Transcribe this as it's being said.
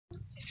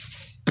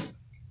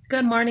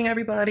Good morning,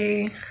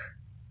 everybody.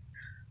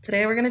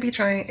 Today we're gonna be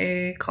trying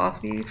a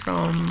coffee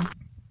from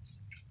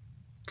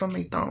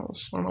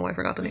McDonald's. I don't know why I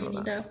forgot the name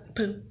of that.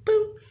 Boo,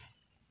 boo.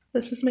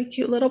 This is my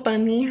cute little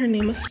bunny. Her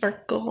name is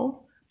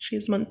Sparkle.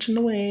 She's munching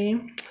away.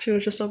 She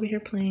was just over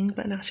here playing,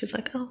 but now she's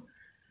like, oh,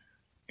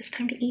 it's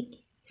time to eat.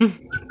 We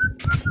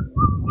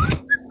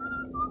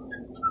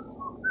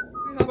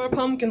have our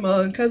pumpkin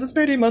mug because it's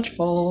pretty much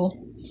full.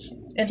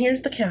 And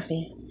here's the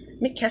cafe.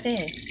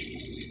 McCafe.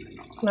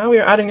 Now we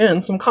are adding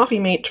in some Coffee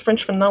Mate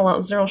French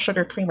Vanilla Zero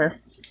Sugar Creamer.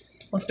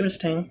 Let's do this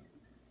thing.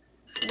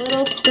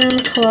 Little Spoon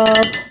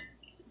Club.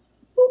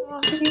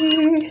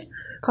 Coffee.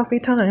 Coffee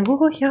time.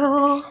 Oh,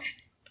 yeah.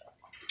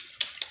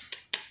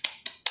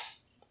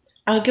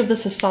 I'll give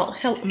this a salt.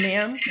 Help,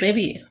 ma'am.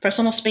 Baby,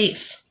 personal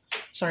space.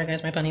 Sorry,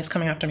 guys. My bunny is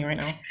coming after me right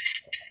now.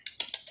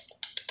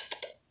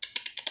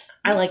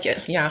 I like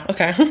it. Yeah,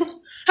 okay.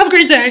 Have a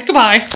great day. Goodbye.